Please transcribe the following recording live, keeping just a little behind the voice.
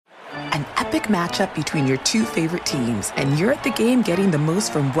An epic matchup between your two favorite teams, and you're at the game getting the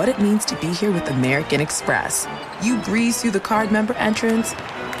most from what it means to be here with American Express. You breeze through the card member entrance,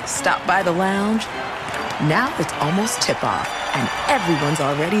 stop by the lounge. Now it's almost tip-off, and everyone's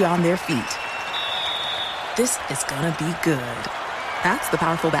already on their feet. This is gonna be good. That's the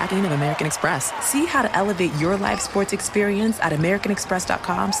powerful backing of American Express. See how to elevate your live sports experience at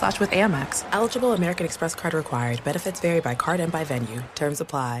americanexpress.com/withAmex. Eligible American Express card required. Benefits vary by card and by venue. Terms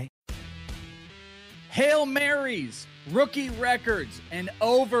apply. Hail Marys, rookie records, and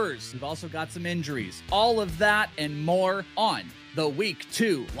overs. We've also got some injuries. All of that and more on the Week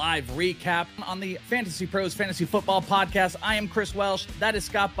 2 live recap on the Fantasy Pros Fantasy Football Podcast. I am Chris Welsh. That is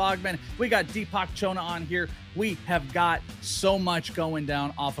Scott Bogman. We got Deepak Chona on here. We have got so much going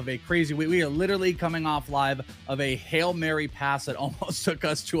down off of a crazy week. We are literally coming off live of a Hail Mary pass that almost took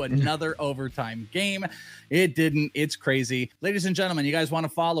us to another overtime game. It didn't. It's crazy. Ladies and gentlemen, you guys want to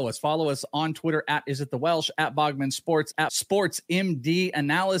follow us? Follow us on Twitter at @IsItTheWelsh, at Bogman Sports, at SportsMD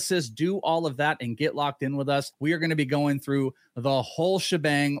Analysis. Do all of that and get locked in with us. We are going to be going through the whole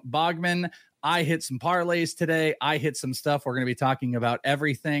shebang. Bogman, I hit some parlays today. I hit some stuff. We're going to be talking about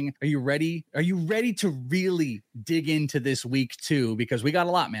everything. Are you ready? Are you ready to really dig into this week 2? Because we got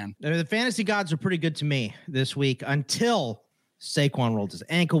a lot, man. The fantasy gods are pretty good to me this week until Saquon rolled his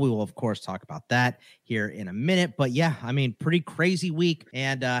ankle. We will, of course, talk about that here in a minute. But yeah, I mean, pretty crazy week,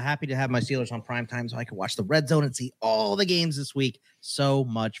 and happy to have my Steelers on prime time so I can watch the red zone and see all the games this week. So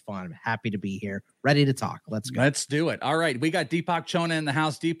much fun. I'm happy to be here, ready to talk. Let's go. Let's do it. All right, we got Deepak Chona in the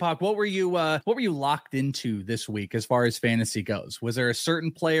house. Deepak, what were you locked into this week as far as fantasy goes? Was there a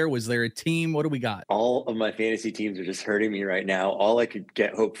certain player? Was there a team? What do we got? All of my fantasy teams are just hurting me right now. All I could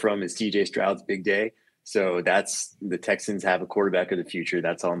get hope from is CJ Stroud's big day. So that's the Texans have a quarterback of the future.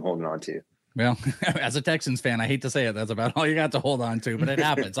 That's all I'm holding on to. Well, as a Texans fan, I hate to say it, that's about all you got to hold on to, but it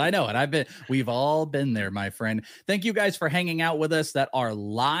happens. I know it. We've all been there, my friend. Thank you guys for hanging out with us that are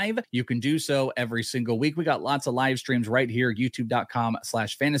live. You can do so every single week. We got lots of live streams right here,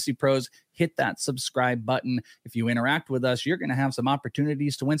 youtube.com/fantasypros. Hit that subscribe button. If you interact with us, you're going to have some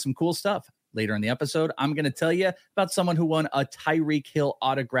opportunities to win some cool stuff. Later in the episode, I'm going to tell you about someone who won a Tyreek Hill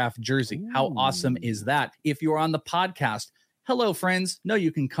autographed jersey. Ooh. How awesome is that? If you're on the podcast, hello, friends. No,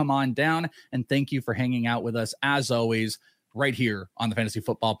 you can come on down, and thank you for hanging out with us, as always, right here on the Fantasy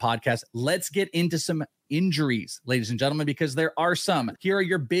Football Podcast. Let's get into some injuries, ladies and gentlemen, because there are some. Here are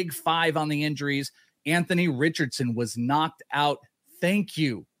your big 5 on the injuries. Anthony Richardson was knocked out. Thank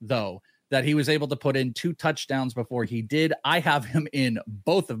you, though, that he was able to put in 2 touchdowns before he did. I have him in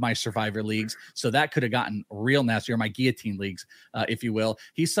both of my Survivor leagues, so that could have gotten real nasty, or my guillotine leagues, if you will.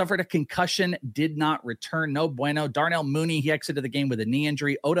 He suffered a concussion, did not return. No bueno. Darnell Mooney, he exited the game with a knee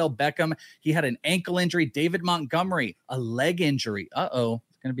injury. Odell Beckham, he had an ankle injury. David Montgomery, a leg injury. Uh-oh,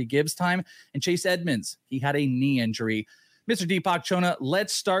 it's going to be Gibbs time. And Chase Edmonds, he had a knee injury. Mr. Deepak Chona,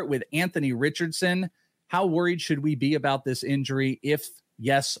 let's start with Anthony Richardson. How worried should we be about this injury, if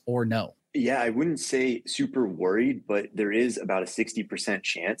yes or no? Yeah, I wouldn't say super worried, but there is about a 60%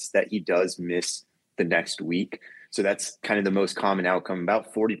 chance that he does miss the next week. So that's kind of the most common outcome.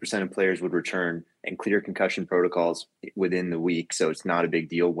 About 40% of players would return and clear concussion protocols within the week. So it's not a big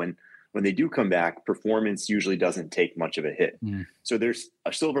deal. When they do come back, performance usually doesn't take much of a hit. So there's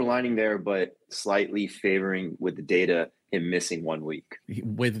a silver lining there, but slightly favoring with the data him missing 1 week.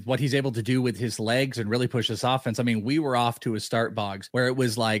 With what he's able to do with his legs and really push this offense. I mean, we were off to a start, Boggs, where it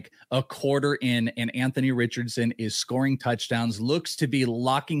was like a quarter in and Anthony Richardson is scoring touchdowns, looks to be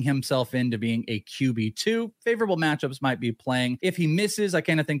locking himself into being a QB2. Favorable matchups might be playing. If he misses, I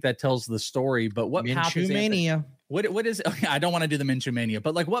kind of think that tells the story, but what path is Mania? What is, okay, I don't want to do the Minshew Mania,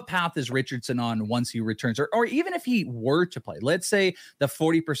 but like what path is Richardson on once he returns? Or even if he were to play, let's say the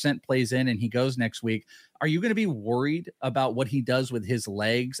 40% plays in and he goes next week. Are you going to be worried about what he does with his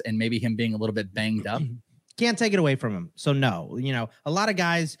legs and maybe him being a little bit banged up? Can't take it away from him. So no, a lot of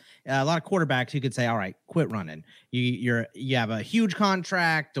guys, a lot of quarterbacks, you could say, all right, quit running. You have a huge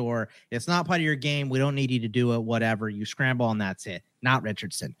contract, or it's not part of your game. We don't need you to do it, whatever. You scramble and that's it. Not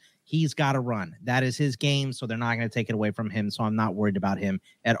Richardson. He's got to run. That is his game. So they're not going to take it away from him. So I'm not worried about him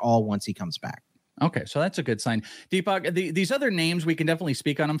at all once he comes back. Okay, so that's a good sign. Deepak, these other names, we can definitely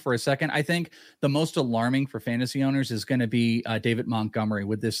speak on them for a second. I think the most alarming for fantasy owners is going to be David Montgomery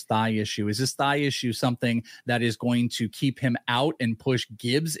with this thigh issue. Is this thigh issue something that is going to keep him out and push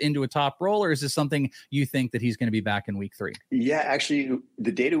Gibbs into a top role, or is this something you think that he's going to be back in week 3? Yeah, actually,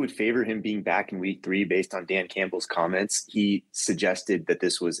 the data would favor him being back in week 3 based on Dan Campbell's comments. He suggested that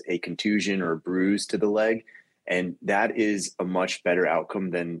this was a contusion or a bruise to the leg. And that is a much better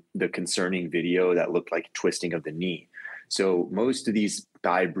outcome than the concerning video that looked like twisting of the knee. So most of these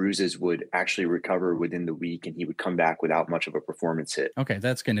thigh bruises would actually recover within the week and he would come back without much of a performance hit. Okay,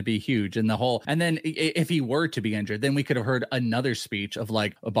 that's going to be huge. And then if he were to be injured, then we could have heard another speech of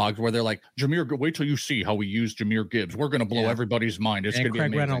like a Boggs where they're like, wait till you see how we use Jahmyr Gibbs. We're going to blow everybody's mind. It's going to be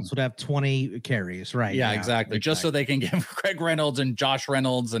amazing. Craig Reynolds would have 20 carries, right? Yeah, exactly. Just so they can give Craig Reynolds and Josh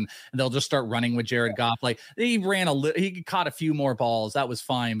Reynolds and they'll just start running with Jared Goff. Like he caught a few more balls. That was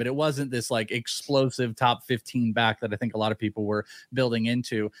fine, but it wasn't this like explosive top 15 back that I think a lot of people were building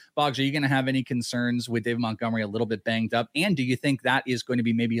into. Boggs, are you going to have any concerns with David Montgomery a little bit banged up? And do you think that is going to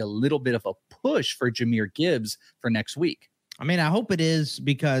be maybe a little bit of a push for Jahmyr Gibbs for next week? I mean, I hope it is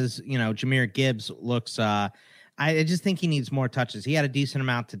because, Jahmyr Gibbs looks, I just think he needs more touches. He had a decent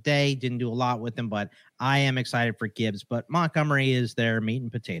amount today, didn't do a lot with him, but I am excited for Gibbs. But Montgomery is their meat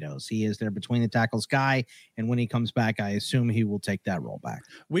and potatoes. He is their between the tackles guy. And when he comes back, I assume he will take that role back.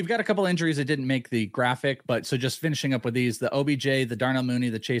 We've got a couple injuries that didn't make the graphic, but so just finishing up with these, the OBJ, the Darnell Mooney,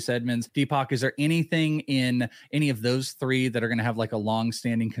 the Chase Edmonds, Deepak, is there anything in any of those three that are going to have like a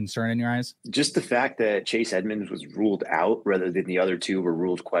long-standing concern in your eyes? Just the fact that Chase Edmonds was ruled out rather than the other two were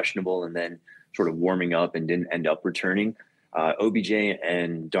ruled questionable and then sort of warming up and didn't end up returning. OBJ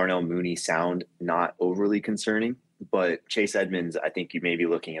and Darnell Mooney sound not overly concerning, but Chase Edmonds, I think you may be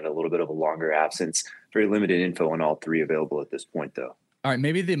looking at a little bit of a longer absence. Very limited info on all three available at this point, though. All right,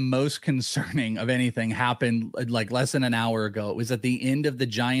 maybe the most concerning of anything happened like less than an hour ago. It was at the end of the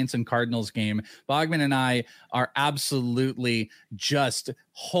Giants and Cardinals game. Bogman and I are absolutely just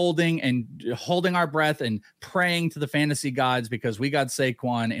holding our breath and praying to the fantasy gods because we got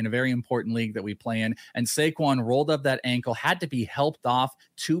Saquon in a very important league that we play in. And Saquon rolled up that ankle, had to be helped off.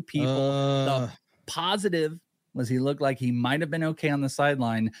 Two people. The positive was he looked like he might have been okay on the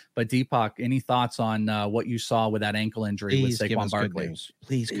sideline. But Deepak, any thoughts on what you saw with that ankle injury with Saquon Barkley?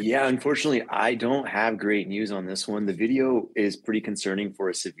 Please. Yeah, unfortunately, I don't have great news on this one. The video is pretty concerning for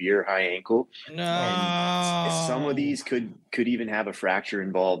a severe high ankle. No. And some of these could even have a fracture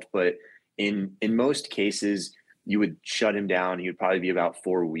involved, but in most cases, you would shut him down. He would probably be about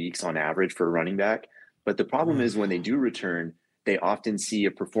 4 weeks on average for a running back. But the problem is when they do return, they often see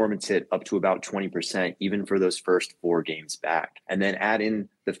a performance hit up to about 20%, even for those first 4 games back. And then add in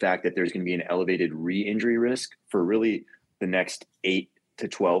the fact that there's going to be an elevated re-injury risk for really the next 8 to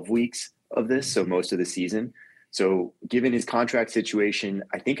 12 weeks of this, so most of the season. So given his contract situation,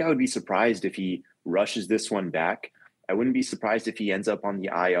 I think I would be surprised if he rushes this one back. I wouldn't be surprised if he ends up on the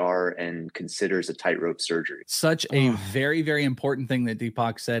IR and considers a tightrope surgery. Such a very, very important thing that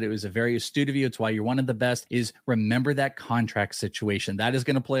Deepak said. It was a very astute of you. It's why you're one of the best, is remember that contract situation. That is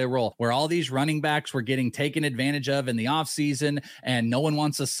going to play a role where all these running backs were getting taken advantage of in the offseason and no one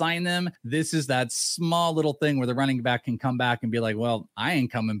wants to sign them. This is that small little thing where the running back can come back and be like, well, I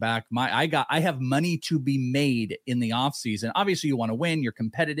ain't coming back. I have money to be made in the offseason. Obviously you want to win, you're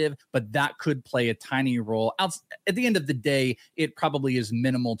competitive, but that could play a tiny role. At the end of the day, it probably is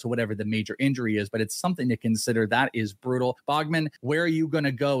minimal to whatever the major injury is, but it's something to consider. That is brutal. Bogman, where are you going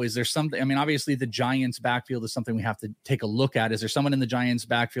to go? Is there something? I mean, obviously the Giants backfield is something we have to take a look at. Is there someone in the Giants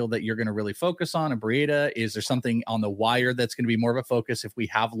backfield that you're going to really focus on? A Breida? Is there something on the wire that's going to be more of a focus if we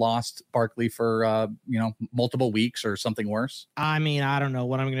have lost Barkley for multiple weeks or something worse? I mean, I don't know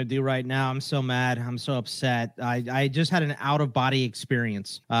what I'm going to do right now. I'm so mad. I'm so upset. I just had an out of body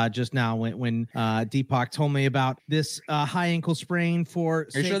experience just now when Deepak told me about this high ankle sprain for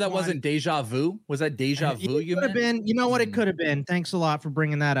Are you sure that wasn't deja vu? Was that deja vu? It could have been. You know what? It could have been. Thanks a lot for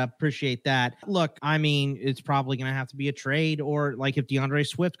bringing that up. Appreciate that. Look, I mean, it's probably going to have to be a trade, or like if DeAndre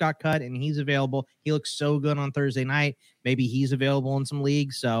Swift got cut and he's available, he looks so good on Thursday night. Maybe he's available in some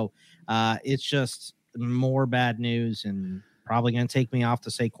leagues. So it's just more bad news and probably going to take me off to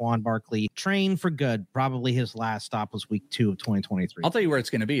Saquon Barkley train for good. Probably his last stop was week 2 of 2023. I'll tell you where it's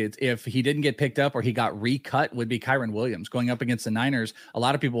going to be. It's if he didn't get picked up or he got recut, would be Kyren Williams going up against the Niners. A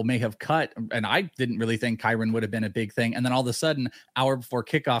lot of people may have cut, and I didn't really think Kyren would have been a big thing. And then all of a sudden, hour before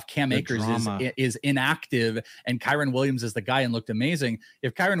kickoff, Cam Akers is inactive, and Kyren Williams is the guy and looked amazing.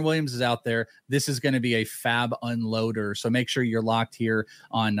 If Kyren Williams is out there, this is going to be a fab unloader. So make sure you're locked here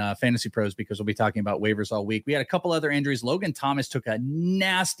on Fantasy Pros because we'll be talking about waivers all week. We had a couple other injuries. Logan Thomas took a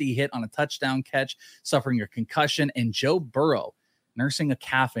nasty hit on a touchdown catch, suffering a concussion, and Joe Burrow nursing a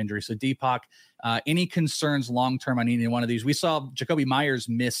calf injury. So Deepak, any concerns long-term on either one of these? We saw Jacoby Myers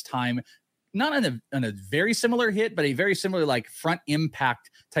miss time, not on a very similar hit, but a very similar like front impact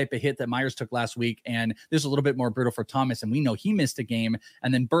type of hit that Myers took last week. And this is a little bit more brutal for Thomas. And we know he missed a game.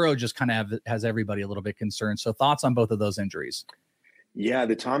 And then Burrow just kind of has everybody a little bit concerned. So thoughts on both of those injuries? Yeah,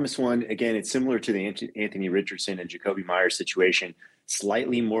 the Thomas one, again, it's similar to the Anthony Richardson and Jacoby Myers situation,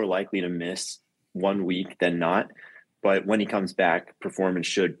 slightly more likely to miss 1 week than not. but when he comes back, performance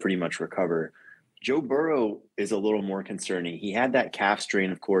should pretty much recover. Joe Burrow is a little more concerning. He had that calf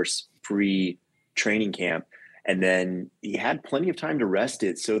strain, of course, pre-training camp, and then he had plenty of time to rest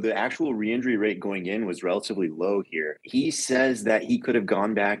it. So the actual re-injury rate going in was relatively low here. He says that he could have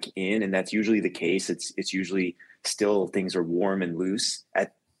gone back in, and that's usually the case. It's usually still things are warm and loose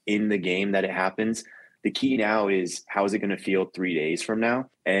in the game that it happens. The key now is how is it going to feel 3 days from now?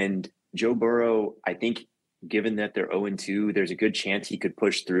 And Joe Burrow, I think, given that they're 0-2, there's a good chance he could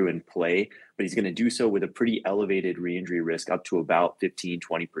push through and play, but he's going to do so with a pretty elevated re-injury risk up to about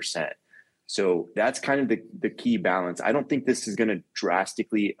 15-20%. So that's kind of the key balance. I don't think this is going to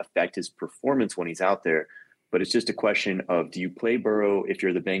drastically affect his performance when he's out there, but it's just a question of, do you play Burrow if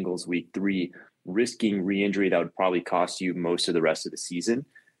you're the Bengals week 3, risking re-injury that would probably cost you most of the rest of the season?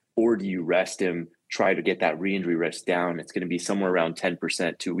 Or do you rest him, try to get that re-injury risk down? It's going to be somewhere around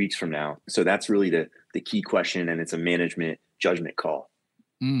 10% 2 weeks from now. So that's really the key question, and it's a management judgment call.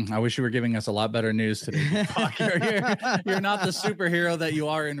 I wish you were giving us a lot better news today. You're not the superhero that you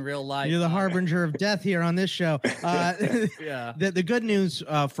are in real life. You're the harbinger of death here on this show. Yeah. The good news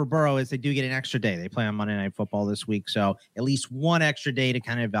for Burrow is they do get an extra day. They play on Monday Night Football this week, so at least one extra day to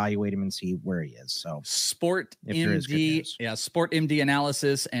kind of evaluate him and see where he is. So SportMD, SportMD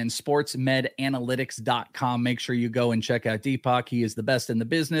analysis and sportsmedanalytics.com. Make sure you go and check out Deepak. He is the best in the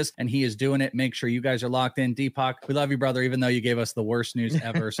business, and he is doing it. Make sure you guys are locked in. Deepak, we love you, brother, even though you gave us the worst news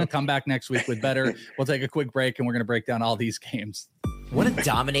ever. So come back next week with better. We'll take a quick break, and we're going to break down all these games. Want to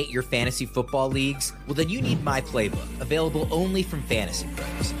dominate your fantasy football leagues? Well, then you need My Playbook, available only from Fantasy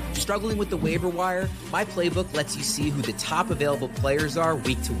Pros. Struggling with the waiver wire? My Playbook lets you see who the top available players are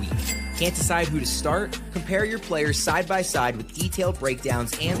week to week. Can't decide who to start? Compare your players side by side with detailed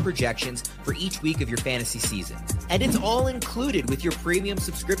breakdowns and projections for each week of your fantasy season. And it's all included with your premium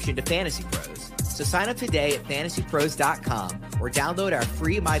subscription to Fantasy Pros. So sign up today at fantasypros.com or download our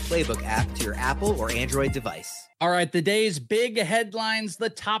free My Playbook app to your Apple or Android device. All right, the day's big headlines, the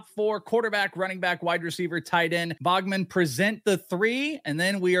top 4: quarterback, running back, wide receiver, tight end. Bogman, present the 3, and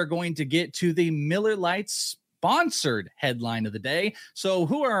then we are going to get to the Miller Lite sponsored headline of the day. So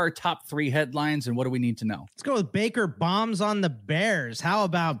who are our top 3 headlines, and what do we need to know? Let's go with Baker bombs on the Bears. How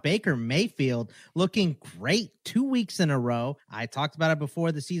about Baker Mayfield looking great 2 weeks in a row? I talked about it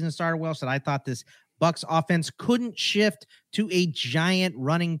before the season started. Well, said I thought this Bucs offense couldn't shift to a giant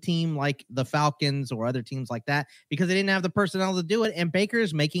running team like the Falcons or other teams like that because they didn't have the personnel to do it. And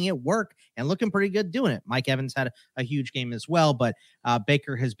Baker's making it work and looking pretty good doing it. Mike Evans had a huge game as well, but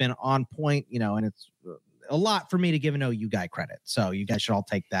Baker has been on point, and it's a lot for me to give an OU guy credit. So you guys should all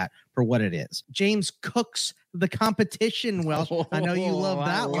take that for what it is. James Cook's the competition. Well, I know you love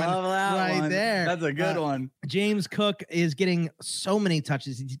that one right there. That's a good one. James Cook is getting so many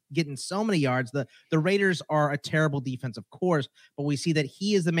touches. He's getting so many yards. The Raiders are a terrible defense, of course, but we see that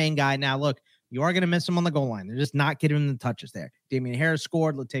he is the main guy. Now, look, you are going to miss him on the goal line. They're just not getting him the touches there. Damian Harris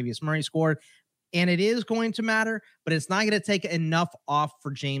scored. Latavius Murray scored. And it is going to matter, but it's not going to take enough off for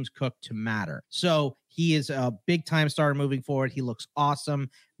James Cook to matter. So he is a big-time starter moving forward. He looks awesome.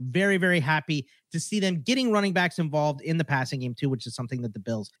 Very, very happy to see them getting running backs involved in the passing game, too, which is something that the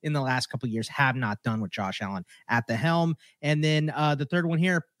Bills in the last couple of years have not done with Josh Allen at the helm. And then the third one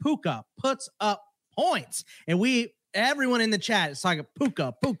here, Puka puts up points. And everyone in the chat is talking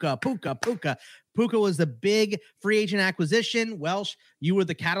Puka. Puka was the big free agent acquisition. Welsh, you were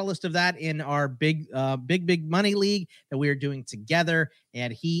the catalyst of that in our big money league that we are doing together.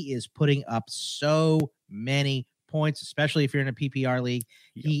 And he is putting up so many points, especially if you're in a PPR league.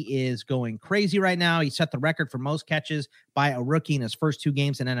 Yep. He is going crazy right now. He set the record for most catches by a rookie in his first 2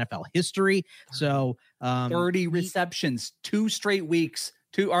 games in NFL history. So 30 receptions, 2 straight weeks.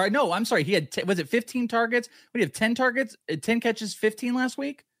 He had, was it 15 targets? What do you have, 10 targets, 10 catches, 15 last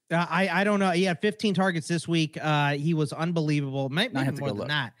week? I don't know. He had 15 targets this week. He was unbelievable. Maybe more than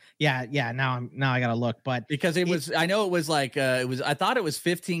that. Yeah. Now I got to look, but because I know it was like, I thought it was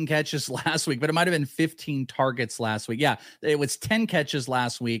 15 catches last week, but it might've been 15 targets last week. Yeah. It was 10 catches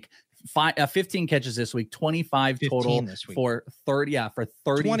last week, 15 catches this week, 25 total this week. For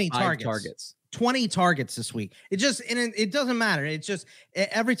 35 targets. 20 targets this week. It doesn't matter. It's just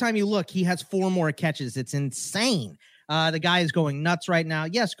every time you look, he has 4 more catches. It's insane. The guy is going nuts right now.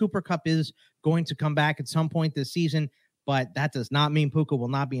 Yes, Cooper Kupp is going to come back at some point this season, but that does not mean Puka will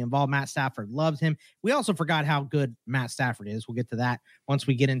not be involved. Matt Stafford loves him. We also forgot how good Matt Stafford is. We'll get to that once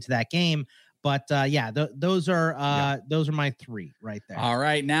we get into that game. But those are my 3 right there. All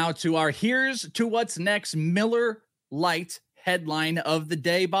right, now to our here's to what's next Miller Lite headline of the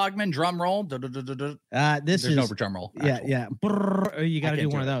day. Bogman, drum roll. There's no drum roll. Yeah. You got to do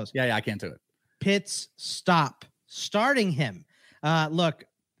one of those. Yeah, I can't do it. Pitts stop starting him. Look,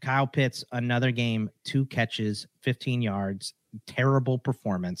 Kyle Pitts, another game, 2 catches, 15 yards, terrible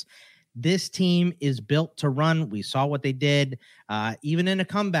performance. This team is built to run. We saw what they did. Even in a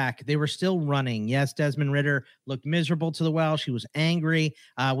comeback, they were still running. Yes, Desmond Ridder looked miserable to the well. She was angry.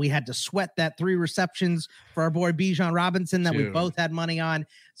 We had to sweat that 3 receptions for our boy Bijan Robinson that we both had money on.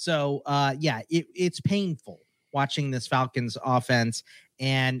 So, it's painful watching this Falcons offense.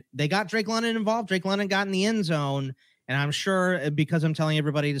 And they got Drake London involved. Drake London got in the end zone. And I'm sure because I'm telling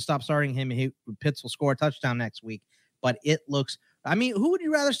everybody to stop starting him, Pitts will score a touchdown next week. But it looks... I mean, who would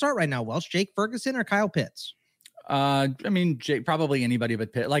you rather start right now, Welsh? Jake Ferguson or Kyle Pitts? Jake, probably anybody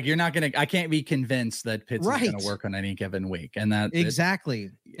but Pitt. Like, I can't be convinced that Pitts is going to work on any given week. And that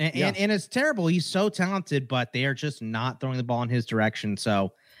exactly. And it's terrible. He's so talented, but they are just not throwing the ball in his direction.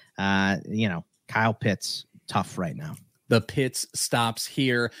 So, Kyle Pitts, tough right now. The Pitts stops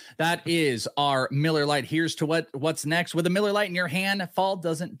here. That is our Miller Lite. Here's to what's next. With a Miller Lite in your hand, fall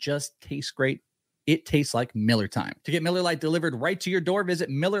doesn't just taste great. It tastes like Miller time. To get Miller Lite delivered right to your door, visit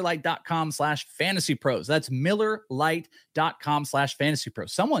MillerLite.com/fantasypros. That's MillerLite.com/fantasypros.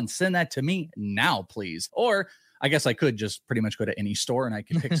 Someone send that to me now, please. Or I guess I could just pretty much go to any store and I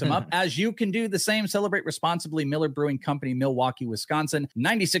can pick some up. As you can do the same. Celebrate responsibly. Miller Brewing Company, Milwaukee, Wisconsin.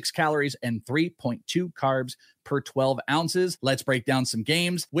 96 calories and 3.2 carbs per 12 ounces. Let's break down some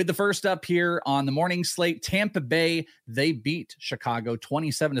games. With the first up here on the morning slate, Tampa Bay, they beat Chicago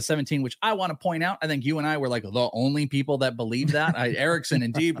 27-17, which I want to point out. I think you and I were like the only people that believe that. Erickson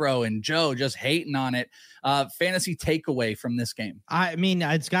and Debro and Joe just hating on it. Fantasy takeaway from this game. I mean,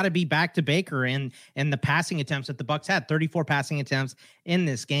 it's got to be back to Baker and the passing attempts that the Bucs had. 34 passing attempts in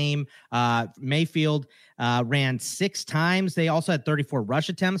this game. Mayfield ran 6 times. They also had 34 rush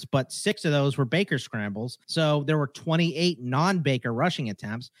attempts, but 6 of those were Baker scrambles. So there were 28 non-Baker rushing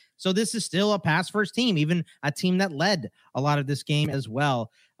attempts. So this is still a pass-first team, even a team that led a lot of this game as well.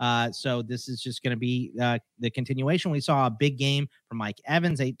 So this is just going to be the continuation. We saw a big game from Mike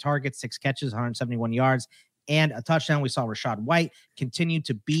Evans, 8 targets, 6 catches, 171 yards, and a touchdown. We saw Rachaad White continue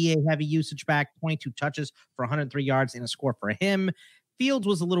to be a heavy usage back, 22 touches for 103 yards and a score for him. Fields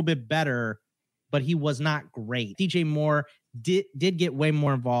was a little bit better, but he was not great. DJ Moore did get way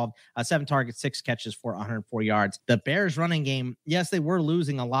more involved. 7 targets, 6 catches for 104 yards. The Bears running game, yes, they were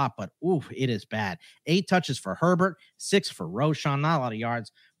losing a lot, but it is bad. 8 touches for Herbert, 6 for Roschon, not a lot of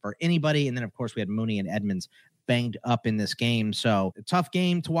yards for anybody. And then, of course, we had Mooney and Edmonds banged up in this game. So a tough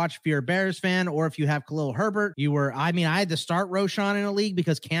game to watch if you're a Bears fan, or if you have Khalil Herbert. I had to start Roschon in a league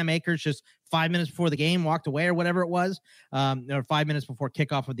because Cam Akers just 5 minutes before the game walked away or whatever it was, or 5 minutes before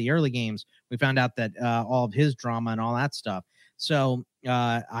kickoff of the early games. We found out that all of his drama and all that stuff. So,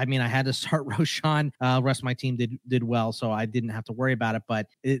 I had to start Roschon. The rest of my team did well, so I didn't have to worry about it. But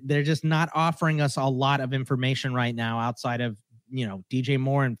they're just not offering us a lot of information right now outside of DJ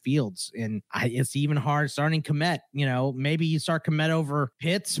Moore and Fields. And it's even hard starting Kmet. Maybe you start Kmet over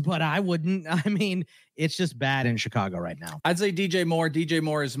Pitts, but I wouldn't. I mean, it's just bad in Chicago right now. I'd say DJ Moore. DJ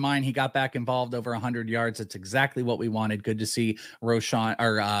Moore is mine. He got back involved over 100 yards. It's exactly what we wanted. Good to see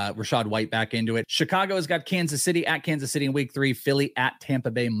Rachaad White back into it. Chicago has got Kansas City at Kansas City in week 3, Philly at Tampa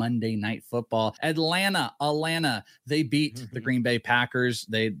Bay Monday Night Football. Atlanta, they beat the Green Bay Packers.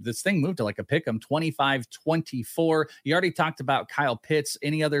 This thing moved to like a pick 'em, 25-24. You already talked about Kyle Pitts.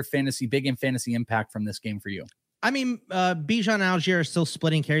 Any other big in fantasy impact from this game for you? I mean, Bijan Algier is still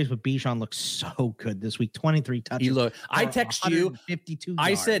splitting carries, but Bijan looks so good this week. 23 touches. I text you. 52 I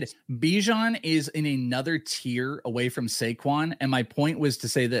yards. said Bijan is in another tier away from Saquon, and my point was to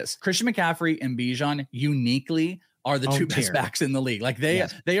say this: Christian McCaffrey and Bijan uniquely are the 2 best backs in the league. Like they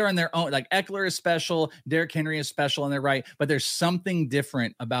are in their own, like Eckler is special, Derrick Henry is special, and they're right. But there's something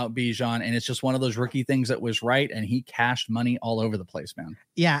different about Bijan, and it's just one of those rookie things that was right, and he cashed money all over the place, man.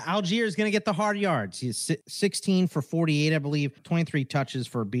 Yeah, Algier is going to get the hard yards. He's 16 for 48, I believe, 23 touches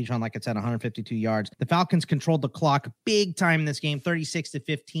for Bijan, like I said, 152 yards. The Falcons controlled the clock big time in this game,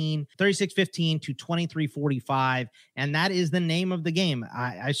 36-15 to 23-45, and that is the name of the game.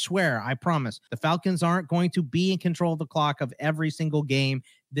 I swear, I promise. The Falcons aren't going to be in control of the clock of every single game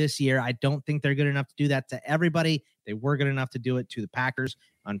this year. I don't think they're good enough to do that to everybody. They were good enough to do it to the Packers.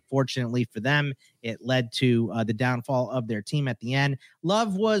 Unfortunately for them, it led to the downfall of their team at the end.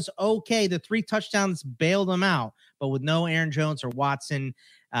 Love was okay. The 3 touchdowns bailed him out, but with no Aaron Jones or Watson,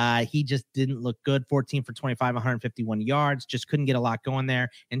 he just didn't look good. 14 for 25, 151 yards. Just couldn't get a lot going there.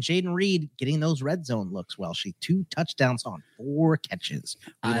 And Jaden Reed getting those red zone looks, 2 touchdowns on 4 catches.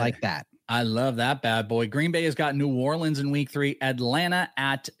 We like that. I love that bad boy. Green Bay has got New Orleans in week 3, Atlanta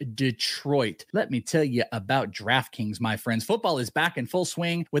at Detroit. Let me tell you about DraftKings, my friends. Football is back in full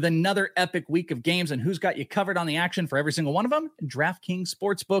swing with another epic week of games, and who's got you covered on the action for every single one of them? DraftKings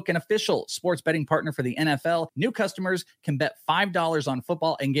Sportsbook, an official sports betting partner for the NFL. New customers can bet $5 on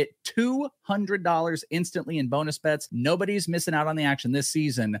football and get $200 instantly in bonus bets. Nobody's missing out on the action this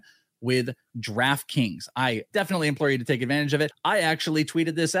season with DraftKings. I definitely implore you to take advantage of it. I actually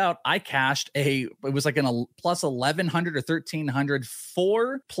tweeted this out. I cashed it was like a plus 1,100 or 1,300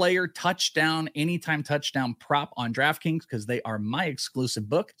 4-player touchdown, anytime touchdown prop on DraftKings because they are my exclusive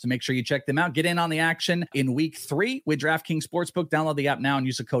book. So make sure you check them out. Get in on the action in week 3 with DraftKings Sportsbook. Download the app now and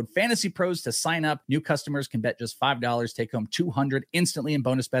use the code FANTASYPROS to sign up. New customers can bet just $5, take home $200 instantly in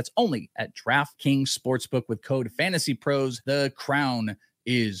bonus bets only at DraftKings Sportsbook with code FANTASYPROS. The crown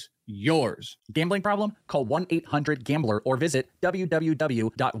is yours. Gambling problem? Call 1-800-GAMBLER or visit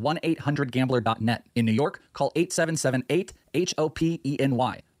www.1800gambler.net. In New York, call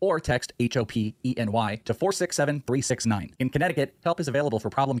 877-8-HOPENY or text HOPENY to 467-369. In Connecticut, help is available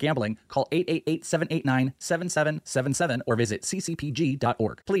for problem gambling. Call 888-789-7777 or visit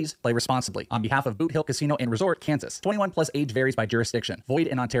ccpg.org. Please play responsibly. On behalf of Boot Hill Casino and Resort, Kansas. 21 plus age varies by jurisdiction. Void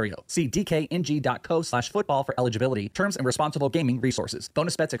in Ontario. See dkng.co/football for eligibility, terms, and responsible gaming resources.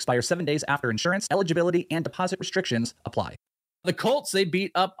 Bonus bets expire 7 days after insurance. Eligibility and deposit restrictions apply. The Colts, they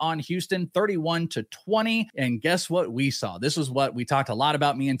beat up on Houston 31-20. And guess what we saw? This was what we talked a lot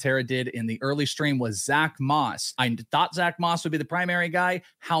about, me and Tara did in the early stream, was Zach Moss. I thought Zach Moss would be the primary guy.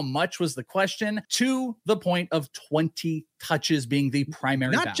 How much was the question? To the point of 20 touches being the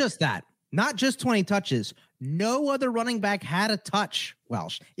primary Not back. just that. Not just 20 touches. No other running back had a touch,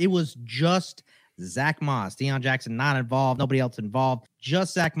 Welsh. It was just Zach Moss. Deion Jackson not involved. Nobody else involved.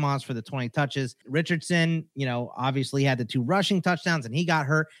 Just Zach Moss for the 20 touches. Richardson, obviously had the 2 rushing touchdowns and he got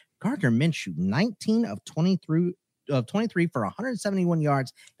hurt. Gardner Minshew, 19 of 23 for 171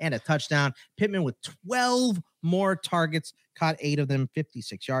 yards and a touchdown. Pittman with 12 more targets, caught 8 of them,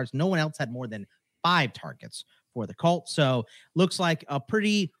 56 yards. No one else had more than 5 targets for the Colts. So looks like a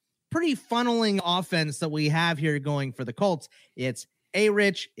pretty funneling offense that we have here going for the Colts. It's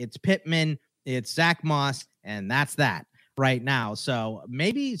A-Rich, it's Pittman, it's Zach Moss, and that's that right now. So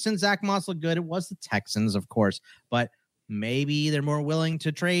maybe since Zach Moss looked good, it was the Texans, of course, but maybe they're more willing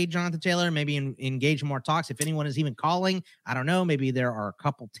to trade Jonathan Taylor, maybe engage in more talks. If anyone is even calling, I don't know. Maybe there are a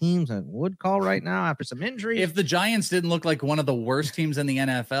couple teams that would call right now after some injuries. If the Giants didn't look like one of the worst teams in the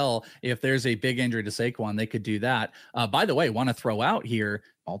NFL, if there's a big injury to Saquon, they could do that. By the way, want to throw out here,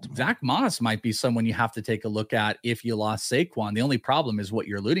 Baltimore. Zach Moss might be someone you have to take a look at if you lost Saquon. The only problem is what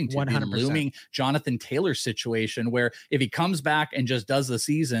you're alluding to, 100%. the looming Jonathan Taylor situation, where if he comes back and just does the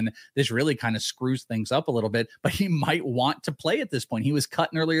season, this really kind of screws things up a little bit, but he might want to play at this point. He was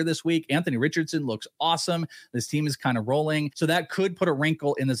cutting earlier this week. Anthony Richardson looks awesome. This team is kind of rolling. So that could put a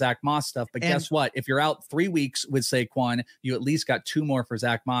wrinkle in the Zach Moss stuff. But guess what? If you're out 3 weeks with Saquon, you at least got 2 more for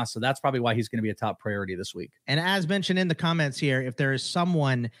Zach Moss. So that's probably why he's going to be a top priority this week. And as mentioned in the comments here, if there is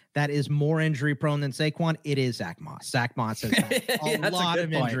someone that is more injury prone than Saquon, it is Zach Moss. Zach Moss has had a lot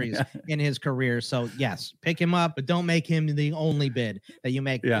of injuries in his career. So yes, pick him up, but don't make him the only bid that you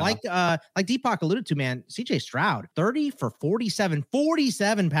make. Like Deepak alluded to, man, CJ Stroud, 30 for 47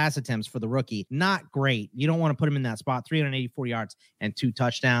 pass attempts for the rookie. Not great. You don't want to put him in that spot. 384 yards and 2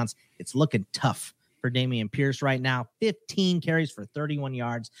 touchdowns. It's looking tough for Dameon Pierce right now. 15 carries for 31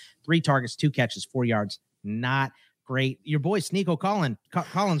 yards, 3 targets, 2 catches, 4 yards. Not great. Your boy Sneeko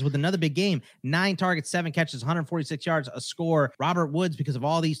Collins with another big game. 9 targets, 7 catches, 146 yards, a score. Robert Woods, because of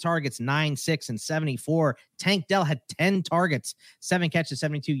all these targets, 9, 6, and 74. Tank Dell had 10 targets, 7 catches,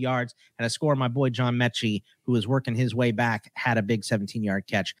 72 yards, and a score. My boy John Mechie, who is working his way back, had a big 17-yard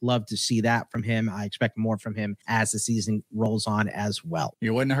catch. Love to see that from him. I expect more from him as the season rolls on as well.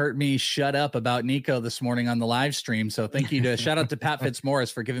 You wouldn't hurt me shut up about Nico this morning on the live stream. So thank you to shout out to Pat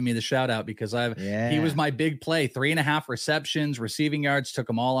Fitzmaurice for giving me the shout out, because he was my big play. 3.5 receptions, receiving yards, took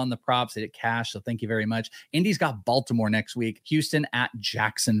them all on the props. They hit cash. So thank you very much. Indy's got Baltimore next week. Houston at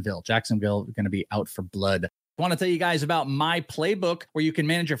Jacksonville. Jacksonville going to be out for blood. I want to tell you guys about My Playbook, where you can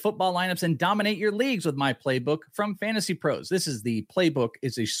manage your football lineups and dominate your leagues with My Playbook from Fantasy Pros. This is the playbook.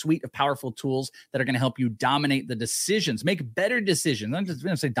 It's a suite of powerful tools that are going to help you dominate the decisions, make better decisions. I'm just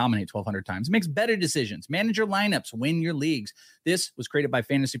going to say dominate 1,200 times. It makes better decisions, manage your lineups, win your leagues. This was created by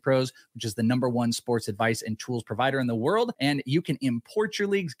Fantasy Pros, which is the #1 sports advice and tools provider in the world. And you can import your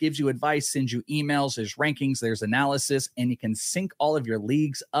leagues, gives you advice, sends you emails, there's rankings, there's analysis, and you can sync all of your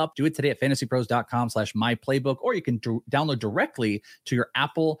leagues up. Do it today at fantasypros.com/myplaybook. Playbook, or you can download directly to your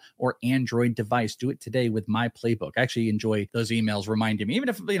Apple or Android device. Do it today with My Playbook. I actually enjoy those emails reminding me, even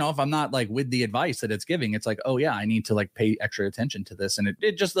if, if I'm not like with the advice that it's giving, it's like, oh yeah, I need to like pay extra attention to this. And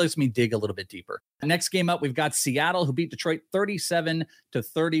it just lets me dig a little bit deeper. Next game up, we've got Seattle, who beat Detroit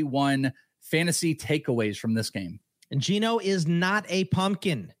 37-31. Fantasy takeaways from this game. And Geno is not a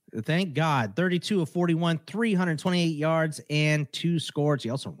pumpkin. Thank God. 32 of 41, 328 yards and 2 scores. He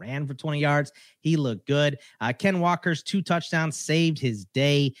also ran for 20 yards. He looked good. Ken Walker's 2 touchdowns saved his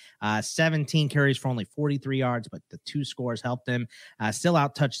day. 17 carries for only 43 yards, but the 2 scores helped him. Still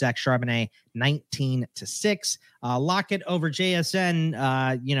out-touched Zach Charbonnet 19-6. Lockett over JSN.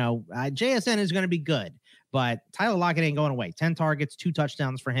 JSN is going to be good, but Tyler Lockett ain't going away. 10 targets, 2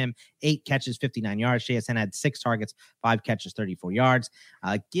 touchdowns for him, 8 catches, 59 yards. JSN had 6 targets, 5 catches, 34 yards.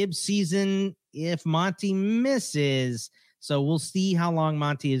 Gibbs season, if Monty misses, so we'll see how long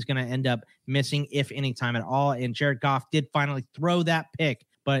Monty is going to end up missing, if any time at all. And Jared Goff did finally throw that pick,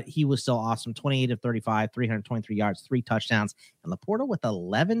 but he was still awesome. 28 of 35, 323 yards, 3 touchdowns. And Laporta with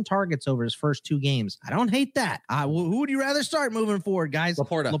 11 targets over his first 2 games. I don't hate that. Who would you rather start moving forward, guys?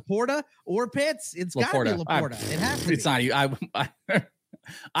 Laporta or Pitts? It's got to be Laporta. It has to. It's not you.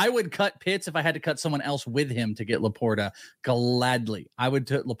 I would cut Pitts if I had to cut someone else with him to get Laporta gladly. I would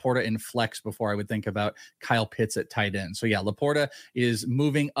put Laporta in flex before I would think about Kyle Pitts at tight end. So yeah, Laporta is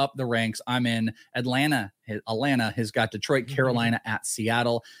moving up the ranks. I'm in Atlanta. Atlanta has got Detroit, Carolina at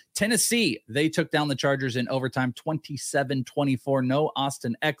Seattle. Tennessee, they took down the Chargers in overtime 27-24. No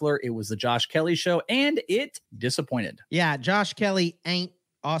Austin Eckler. It was the Josh Kelly show, and it disappointed. Yeah, Josh Kelly ain't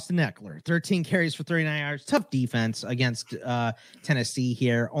Austin Eckler. 13 carries for 39 yards. Tough defense against Tennessee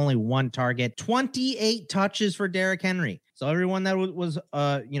here. Only 1 target. 28 touches for Derrick Henry. So everyone that was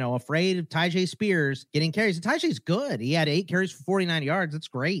afraid of Tyjae Spears getting carries. Tyjae's good. He had 8 carries for 49 yards. That's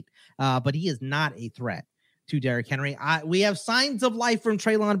great. But he is not a threat to Derrick Henry. We have signs of life from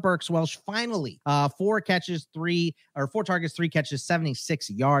Treylon Burks. Welsh finally 4 targets, 3 catches, 76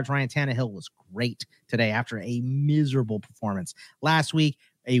 yards. Ryan Tannehill was great today after a miserable performance last week.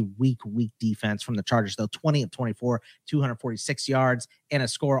 A weak defense from the Chargers, though. 20 of 24, 246 yards and a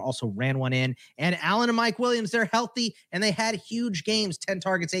score. Also ran one in. And Allen and Mike Williams, they're healthy, and they had huge games. 10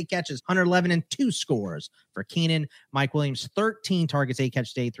 targets, 8 catches, 111 and 2 scores for Keenan. Mike Williams, 13 targets, 8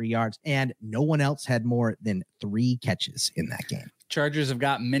 catches, 83 yards, and no one else had more than 3 catches in that game. Chargers have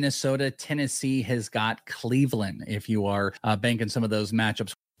got Minnesota. Tennessee has got Cleveland, if you are banking some of those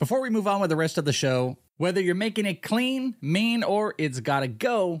matchups. Before we move on with the rest of the show, whether you're making it clean, mean, or it's gotta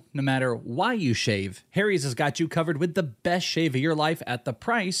go, no matter why you shave, Harry's has got you covered with the best shave of your life at the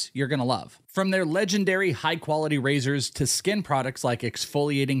price you're gonna love. From their legendary high-quality razors to skin products like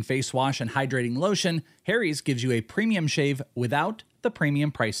exfoliating face wash and hydrating lotion, Harry's gives you a premium shave without the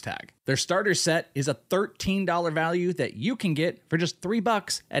premium price tag. Their starter set is a $13 value that you can get for just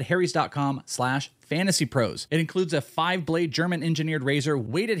 $3 at harrys.com/fantasypros. It includes a 5-blade German engineered razor,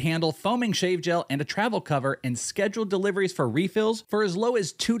 weighted handle, foaming shave gel, and a travel cover, and scheduled deliveries for refills for as low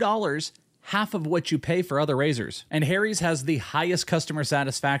as $2, half of what you pay for other razors. And Harry's has the highest customer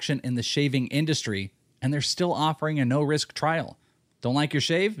satisfaction in the shaving industry, and they're still offering a no-risk trial. Don't like your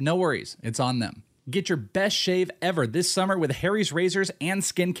shave? No worries, it's on them. Get your best shave ever this summer with Harry's razors and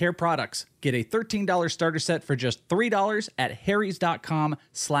skincare products. Get a $13 starter set for just $3 at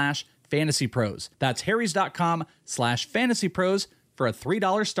harrys.com/fantasypros. That's harrys.com/fantasypros for a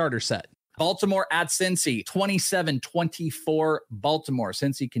 $3 starter set. Baltimore at Cincy, 27-24 Baltimore.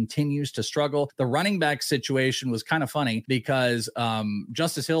 Cincy continues to struggle. The running back situation was kind of funny because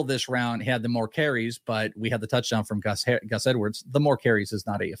Justice Hill this round had the more carries, but we had the touchdown from Gus Edwards. The more carries is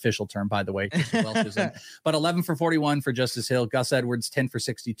not an official term, by the way. But 11 for 41 for Justice Hill. Gus Edwards, 10 for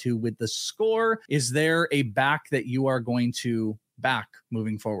 62 with the score. Is there a back that you are going to back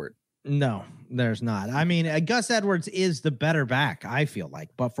moving forward? No, there's not. I mean, Gus Edwards is the better back, I feel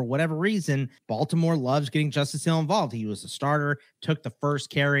like. But for whatever reason, Baltimore loves getting Justice Hill involved. He was a starter, took the first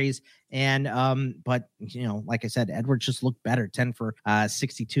carries. And, but, like I said, Edwards just looked better. 10 for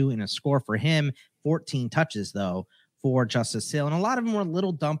 62 in a score for him. 14 touches, though, for Justice Hill. And a lot of them were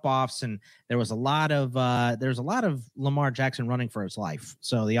little dump offs. And there was a lot of Lamar Jackson running for his life.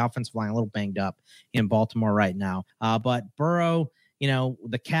 So the offensive line a little banged up in Baltimore right now. But Burrow,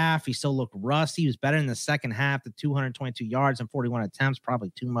 the calf, he still looked rusty. He was better in the second half, the 222 yards and 41 attempts,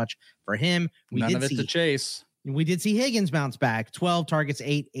 probably too much for him. None of it to chase. We did see Higgins bounce back, 12 targets,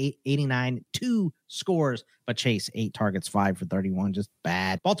 89, 2 scores, but Chase, 8 targets, 5 for 31, just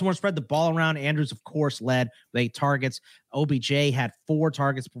bad. Baltimore spread the ball around. Andrews, of course, led with 8 targets. OBJ had 4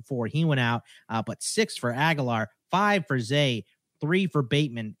 targets before he went out, but 6 for Aguilar, 5 for Zay, 3 for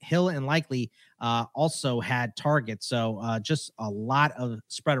Bateman. Hill and Likely also had targets. So just a lot of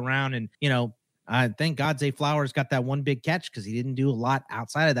spread around. And, thank God Zay Flowers got that one big catch because he didn't do a lot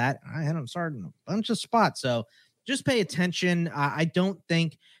outside of that. I had him starting a bunch of spots. So just pay attention. I don't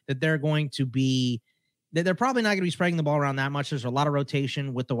think that they're probably not going to be spreading the ball around that much. There's a lot of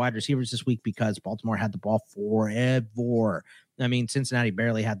rotation with the wide receivers this week because Baltimore had the ball forever. I mean, Cincinnati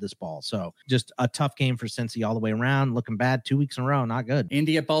barely had this ball. So just a tough game for Cincy all the way around. Looking bad 2 weeks in a row. Not good.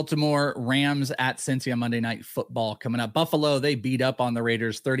 Indy at Baltimore, Rams at Cincy on Monday Night Football coming up. Buffalo, they beat up on the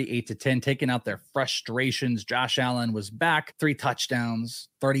Raiders 38-10, taking out their frustrations. Josh Allen was back, 3 touchdowns,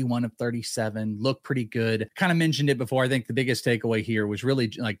 31 of 37, looked pretty good. Kind of mentioned it before. I think the biggest takeaway here was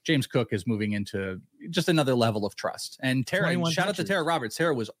really like James Cook is moving into just another level of trust. And Tara, shout out to Tara Roberts.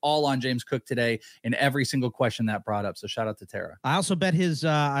 Tara was all on James Cook today in every single question that brought up. So shout out to Tara. I also bet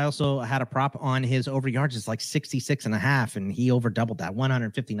I also had a prop on his over yards. It's like 66.5, and he over doubled that,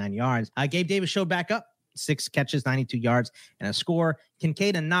 159 yards. Gabe Davis showed back up, 6 catches, 92 yards, and a score.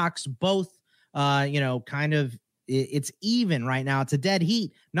 Kincaid and Knox both, it's even right now. It's a dead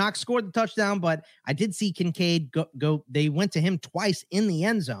heat. Knox scored the touchdown, but I did see Kincaid go. They went to him twice in the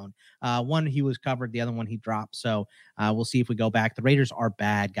end zone. One he was covered, the other one he dropped. So we'll see if we go back. The Raiders are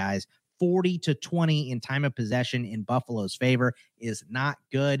bad, guys. 40-20 in time of possession in Buffalo's favor is not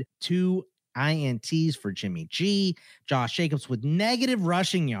good. 2 INTs for Jimmy G. Josh Jacobs with negative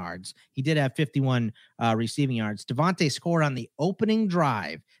rushing yards. He did have 51 receiving yards. Devontae scored on the opening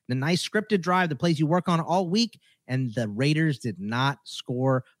drive, the nice scripted drive, the plays you work on all week, and the Raiders did not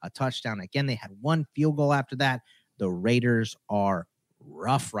score a touchdown. Again, they had 1 field goal after that. The Raiders are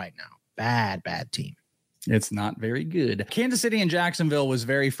rough right now. Bad team. It's not very good. Kansas City and Jacksonville was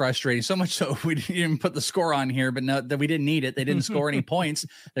very frustrating. So much so we didn't even put the score on here, but no, that we didn't need it. They didn't score any points.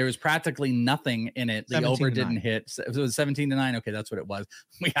 There was practically nothing in it. The over didn't hit. It was 17-9. Okay, that's what it was.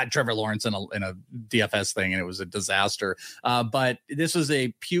 We had Trevor Lawrence in a DFS thing, and it was a disaster. But this was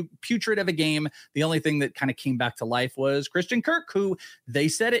a putrid of a game. The only thing that kind of came back to life was Christian Kirk, who they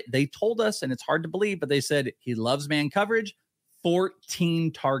said it. They told us, and it's hard to believe, but they said he loves man coverage.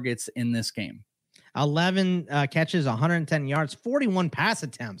 14 targets in this game. 11 catches, 110 yards, 41 pass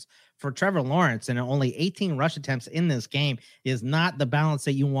attempts for Trevor Lawrence, and only 18 rush attempts in this game is not the balance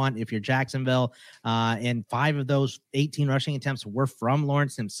that you want if you're Jacksonville. And 5 of those 18 rushing attempts were from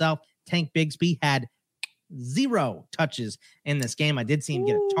Lawrence himself. Tank Bigsby had 0 touches in this game. I did see him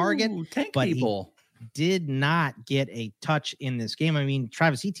get a target, but he did not get a touch in this game. I mean,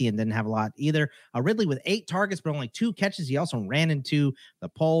 Travis Etienne didn't have a lot either. Ridley with 8 targets, but only 2 catches. He also ran into the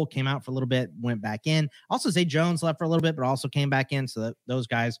pole, came out for a little bit, went back in. Also, Zay Jones left for a little bit, but also came back in. So those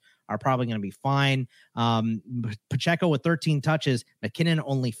guys are probably going to be fine. Pacheco with 13 touches, McKinnon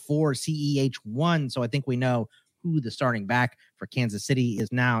only 4, CEH 1. So I think we know who the starting back for Kansas City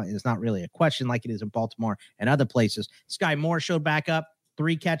is now. It is not really a question like it is in Baltimore and other places. Sky Moore showed back up.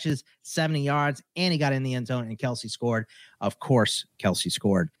 3 catches, 70 yards, and he got in the end zone, and Kelsey scored. Of course, Kelsey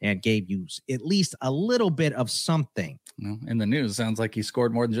scored and gave you at least a little bit of something. Well, in the news, sounds like he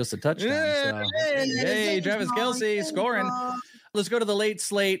scored more than just a touchdown. Hey, Travis Kelce scoring. Let's go to the late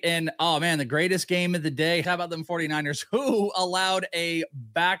slate. And, oh, man, the greatest game of the day. How about them 49ers who allowed a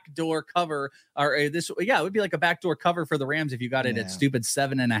backdoor cover? It would be like a backdoor cover for the Rams if you got it at stupid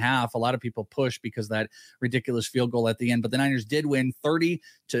 7.5. A lot of people push because that ridiculous field goal at the end. But the Niners did win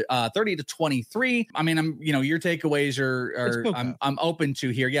 30-23. I mean, your takeaways are I'm open to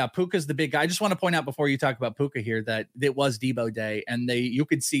here. Yeah, Puka's the big guy. I just want to point out before you talk about Puka here that it was Debo Day, and you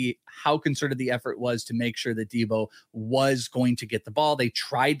could see how concerted the effort was to make sure that Debo was going to get the ball. They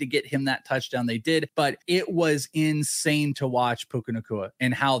tried to get him that touchdown. They did, but it was insane to watch Puka Nacua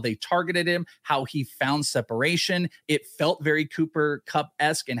and how they targeted him, how he found separation. It felt very Cooper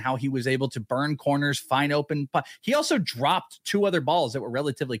Kupp-esque and how he was able to burn corners, find open. He also dropped 2 other balls that were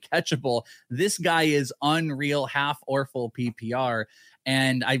relatively catchable. This guy is unreal, half or full PPR.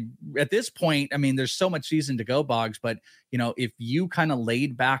 And at this point, I mean, there's so much season to go, Boggs, but if you kind of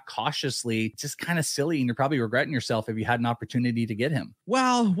laid back cautiously, it's just kind of silly, and you're probably regretting yourself if you had an opportunity to get him.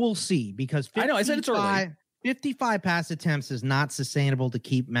 Well, we'll see, because I know I said it's early. 55 pass attempts is not sustainable to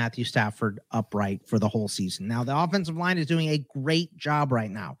keep Matthew Stafford upright for the whole season. Now, the offensive line is doing a great job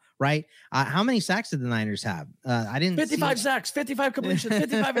right now, right? How many sacks did the Niners have? I didn't 55 sacks, 55 completions,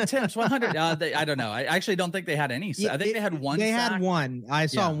 55 attempts, 100. I don't know. I actually don't think they had any. I think they had one. They had one. I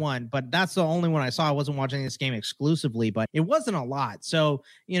saw one, but that's the only one I saw. I wasn't watching this game exclusively, but it wasn't a lot. So,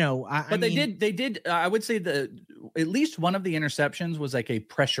 they did. I would say at least one of the interceptions was like a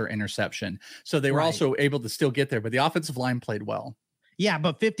pressure interception. So they were also able to still get there, but the offensive line played well. Yeah,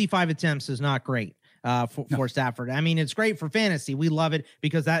 but 55 attempts is not great. for Stafford. I mean, it's great for fantasy. We love it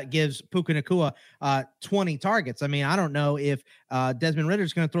because that gives Puka Nacua 20 targets. I mean, I don't know if Desmond Ridder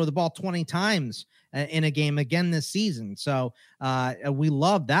is going to throw the ball 20 times in a game again this season. So we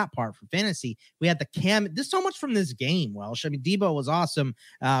love that part for fantasy. We had the Cam. There's so much from this game, Welsh. I mean, Debo was awesome.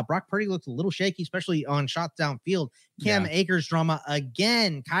 Brock Purdy looked a little shaky, especially on shots downfield. Cam Akers drama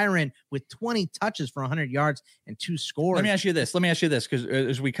again. Kyron with 20 touches for 100 yards and 2 scores. Let me ask you this, because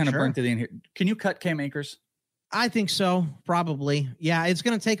as we kind of burnt it in here, can you cut Cam Akers? I think so, probably. Yeah, it's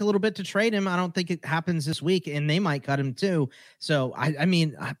going to take a little bit to trade him. I don't think it happens this week, and they might cut him too. So, I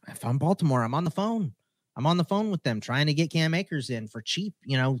mean, if I'm Baltimore, I'm on the phone. I'm on the phone with them trying to get Cam Akers in for cheap.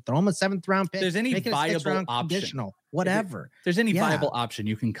 You know, throw him a 7th round pick. There's any viable option, conditional, whatever. If there's any viable option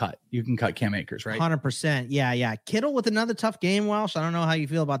you can cut Cam Akers, right? 100%. Yeah. Kittle with another tough game, Welsh. I don't know how you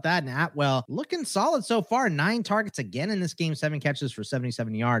feel about that. And Atwell looking solid so far. 9 targets again in this game, 7 catches for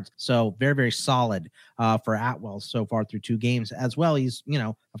 77 yards. So very, very solid for Atwell so far through 2 games as well. He's,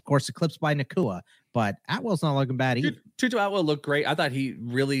 of course, eclipsed by Nacua, but Atwell's not looking bad either. Tutu Atwell looked great. I thought he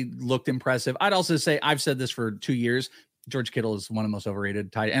really looked impressive. I'd also say, I've said this for 2 years, George Kittle is one of the most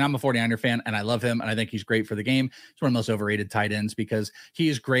overrated tight ends. And I'm a 49er fan, and I love him, and I think he's great for the game. He's one of the most overrated tight ends because he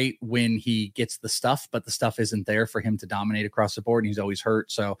is great when he gets the stuff, but the stuff isn't there for him to dominate across the board, and he's always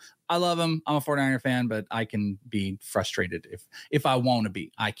hurt. So I love him. I'm a 49er fan, but I can be frustrated if I want to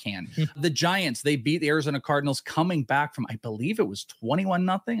be. I can. The Giants, they beat the Arizona Cardinals coming back from, I believe it was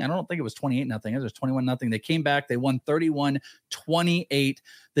 21-0. I don't think it was 28-0. It was 21-0. They came back. They won 31-28.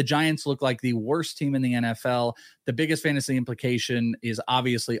 The Giants look like the worst team in the NFL. The biggest fantasy implication is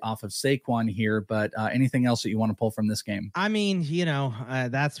obviously off of Saquon here, but anything else that you want to pull from this game? I mean,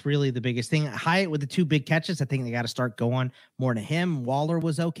 that's really the biggest thing. Hyatt with the 2 big catches. I think they got to start going more to him. Waller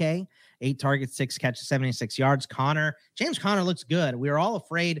was okay. 8 targets, 6 catches, 76 yards. James Conner looks good. We were all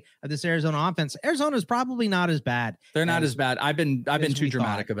afraid of this Arizona offense. Arizona's probably not as bad. They're not as bad. I've been too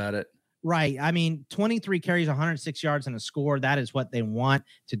dramatic about it. Right. I mean, 23 carries, 106 yards and a score. That is what they want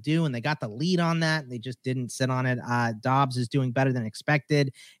to do. And they got the lead on that. And they just didn't sit on it. Dobbs is doing better than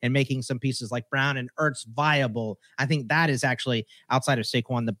expected and making some pieces like Brown and Ertz viable. I think that is actually, outside of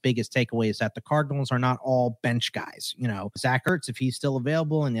Saquon, the biggest takeaway is that the Cardinals are not all bench guys. Zach Ertz, if he's still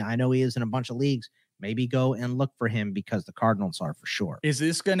available, and I know he is in a bunch of leagues, maybe go and look for him because the Cardinals are for sure. Is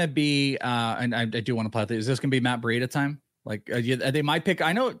this going to be, and I do want to play this, is this going to be Matt Breida time? Like they might pick.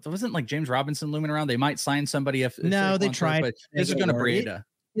 I know it wasn't like James Robinson looming around. They might sign somebody if no, they tried. But this is going to Breida.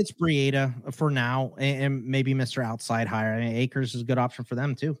 It's Breida for now, and maybe Mr. Outside hire. I mean, Akers is a good option for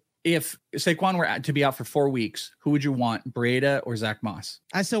them too. If Saquon were to be out for 4 weeks, who would you want, Breida or Zach Moss?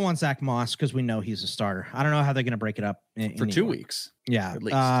 I still want Zach Moss because we know he's a starter. I don't know how they're going to break it up for 2 weeks. Yeah, at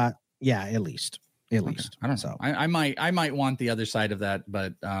least. At least. At least. I don't know. I might want the other side of that,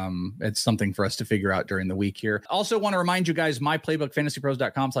 but it's something for us to figure out during the week here. Also want to remind you guys, myplaybook,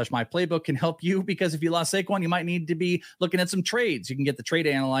 fantasypros.com/myplaybook can help you because if you lost Saquon, you might need to be looking at some trades. You can get the trade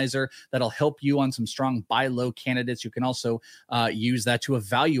analyzer that'll help you on some strong buy low candidates. You can also use that to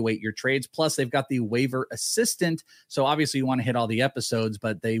evaluate your trades. Plus, they've got the waiver assistant. So obviously you want to hit all the episodes,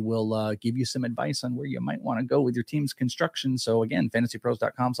 but they will give you some advice on where you might want to go with your team's construction. So again,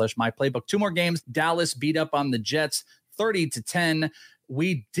 fantasypros.com/myplaybook. 2 more games. Dallas beat up on the Jets 30-10.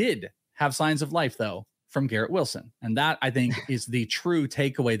 We did have signs of life, though, from Garrett Wilson. And that, I think, is the true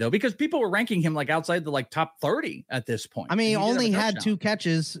takeaway, though, because people were ranking him like outside the top 30 at this point. I mean, he only had 2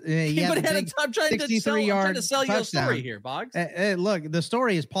 catches. I'm trying to sell you a story here, Boggs. Look, the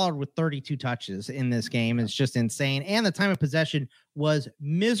story is Pollard with 32 touches in this game. It's just insane. And the time of possession was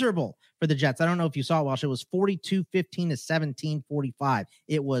miserable for the Jets. I don't know if you saw it, Walsh. It was 42-15 to 17-45.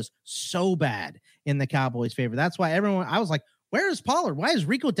 It was so bad in the Cowboys' favor. That's why I was like, where is Pollard? Why is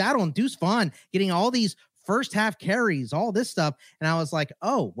Rico Dowdle and Deuce Vaughn getting all these first half carries, all this stuff? And I was like,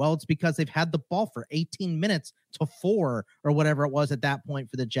 oh, well, it's because they've had the ball for 18 minutes to 4 or whatever it was at that point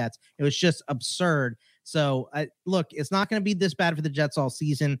for the Jets. It was just absurd. So look, it's not going to be this bad for the Jets all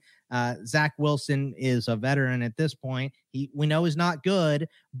season. Zach Wilson is a veteran at this point. We know he's not good,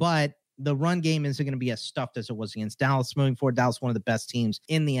 but the run game isn't going to be as stuffed as it was against Dallas. Moving forward, Dallas is one of the best teams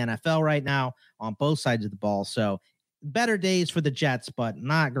in the NFL right now on both sides of the ball. So better days for the Jets, but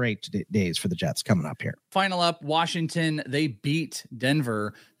not great days for the Jets coming up here. Final up, Washington, they beat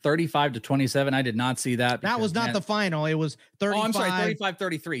Denver 35-27. I did not see that. That was not the final. It was 35. Oh, I'm sorry,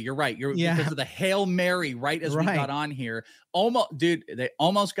 35-33. You're right. Because of the Hail Mary right as we got on here. They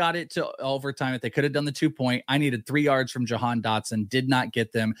almost got it to overtime. If they could have done the 2-point, I needed 3 yards from Jahan Dotson. Did not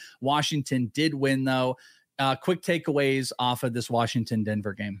get them. Washington did win, though. Quick takeaways off of this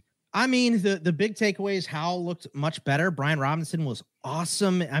Washington-Denver game. I mean, the big takeaway is Howell looked much better. Brian Robinson was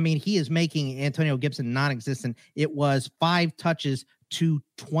awesome. I mean, he is making Antonio Gibson non-existent. It was 5 touches to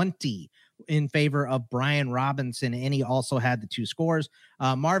 20 in favor of Brian Robinson, and he also had the 2 scores.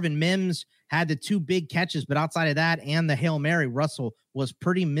 Marvin Mims had the 2 big catches, but outside of that and the Hail Mary, Russell was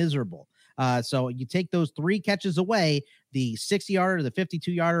pretty miserable. So you take those 3 catches away, the 60-yarder, the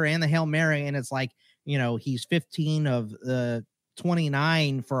 52-yarder, and the Hail Mary, and it's like, he's 15 of the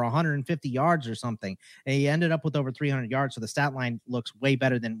 29 for 150 yards or something. And he ended up with over 300 yards. So the stat line looks way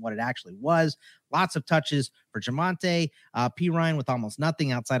better than what it actually was. Lots of touches for Jamonte. P. Ryan with almost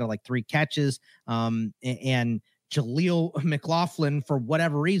nothing outside of like 3 catches. And Jaleel McLaughlin, for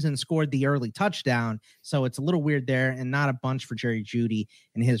whatever reason, scored the early touchdown. So it's a little weird there, and not a bunch for Jerry Jeudy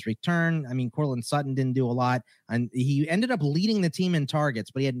in his return. I mean, Courtland Sutton didn't do a lot, and he ended up leading the team in targets,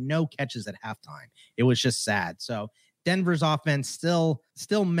 but he had no catches at halftime. It was just sad. So Denver's offense still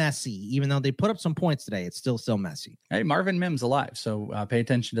messy, even though they put up some points today. It's still messy. Hey, Marvin Mims alive, so pay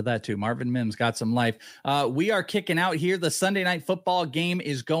attention to that too. Marvin Mims got some life. We are kicking out here. The Sunday Night Football game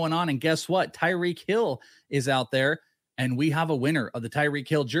is going on, and guess what? Tyreek Hill is out there, and we have a winner of the Tyreek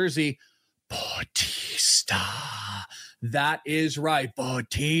Hill jersey, Bautista. That is right,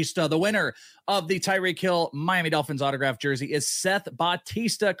 Bautista. The winner of the Tyreek Hill Miami Dolphins autograph jersey is Seth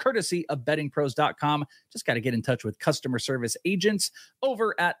Bautista, courtesy of bettingpros.com. Just got to get in touch with customer service agents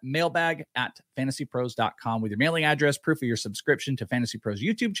over at mailbag@fantasypros.com with your mailing address, proof of your subscription to Fantasy Pros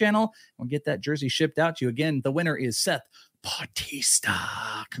YouTube channel. We'll get that jersey shipped out to you. Again, the winner is Seth Bautista.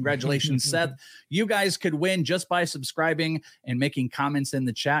 Congratulations, Seth. You guys could win just by subscribing and making comments in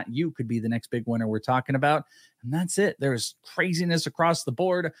the chat. You could be the next big winner we're talking about. And that's it. There's craziness across the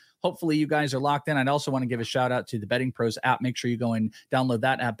board. Hopefully you guys are locked in. I'd also want to give a shout out to the Betting Pros app. Make sure you go and download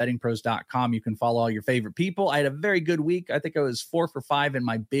that at bettingpros.com. You can follow all your favorite people. I had a very good week. I think I was 4 for 5 in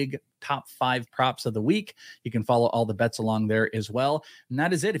my big top 5 props of the week. You can follow all the bets along there as well. And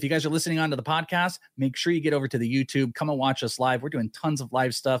that is it. If you guys are listening onto the podcast, make sure you get over to the YouTube. Come and watch us live. We're doing tons of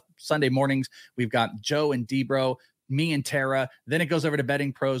live stuff. Sunday mornings, we've got Joe and Debro, me and Tara. Then it goes over to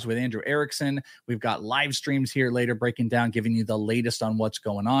Betting Pros with Andrew Erickson. We've got live streams here later, breaking down, giving you the latest on what's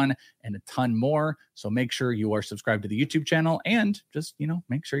going on and a ton more. So make sure you are subscribed to the YouTube channel and just,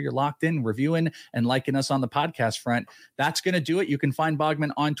 make sure you're locked in, reviewing and liking us on the podcast front. That's going to do it. You can find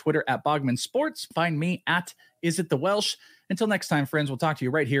Bogman on Twitter at Bogman Sports. Find me at Is It The Welsh. Until next time, friends, we'll talk to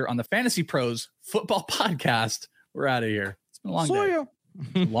you right here on the Fantasy Pros Football Podcast. We're out of here. It's been a long day.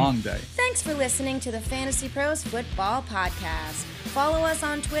 Long day. Thanks for listening to the Fantasy Pros Football Podcast. Follow us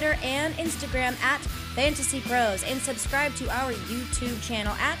on Twitter and Instagram at Fantasy Pros and subscribe to our YouTube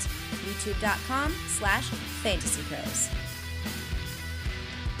channel at youtube.com/fantasypros.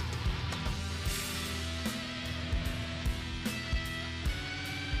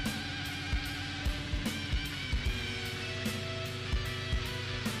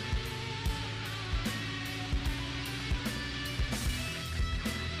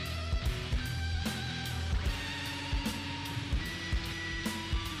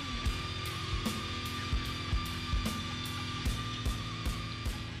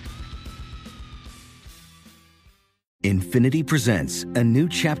 Infinity presents a new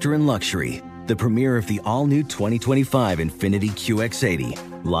chapter in luxury, the premiere of the all-new 2025 Infinity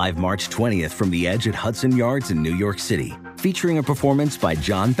QX80, live March 20th from the Edge at Hudson Yards in New York City, featuring a performance by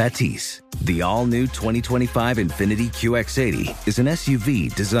John Batiste. The all-new 2025 Infinity QX80 is an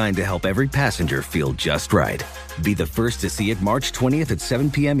SUV designed to help every passenger feel just right. Be the first to see it March 20th at 7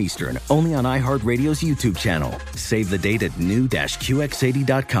 p.m. Eastern, only on iHeartRadio's YouTube channel. Save the date at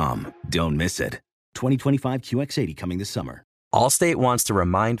new-QX80.com. Don't miss it. 2025 QX80 coming this summer. Allstate wants to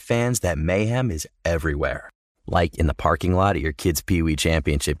remind fans that mayhem is everywhere. Like in the parking lot at your kid's Pee Wee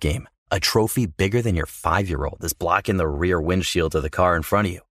Championship game. A trophy bigger than your 5-year-old is blocking the rear windshield of the car in front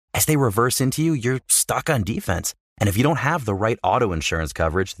of you. As they reverse into you, you're stuck on defense. And if you don't have the right auto insurance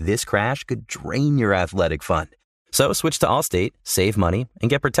coverage, this crash could drain your athletic fund. So switch to Allstate, save money, and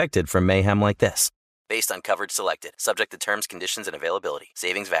get protected from mayhem like this. Based on coverage selected, subject to terms, conditions, and availability.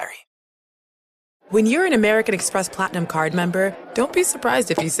 Savings vary. When you're an American Express Platinum card member, don't be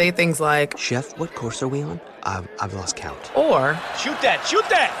surprised if you say things like, "Chef, what course are we on? I've lost count." Or, "Shoot that, shoot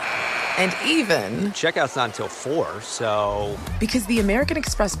that!" And even, "Checkout's not until 4, so..." Because the American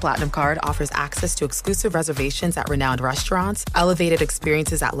Express Platinum Card offers access to exclusive reservations at renowned restaurants, elevated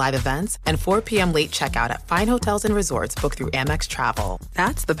experiences at live events, and 4 p.m. late checkout at fine hotels and resorts booked through Amex Travel.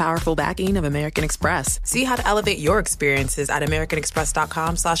 That's the powerful backing of American Express. See how to elevate your experiences at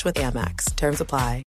americanexpress.com/withAmex. Terms apply.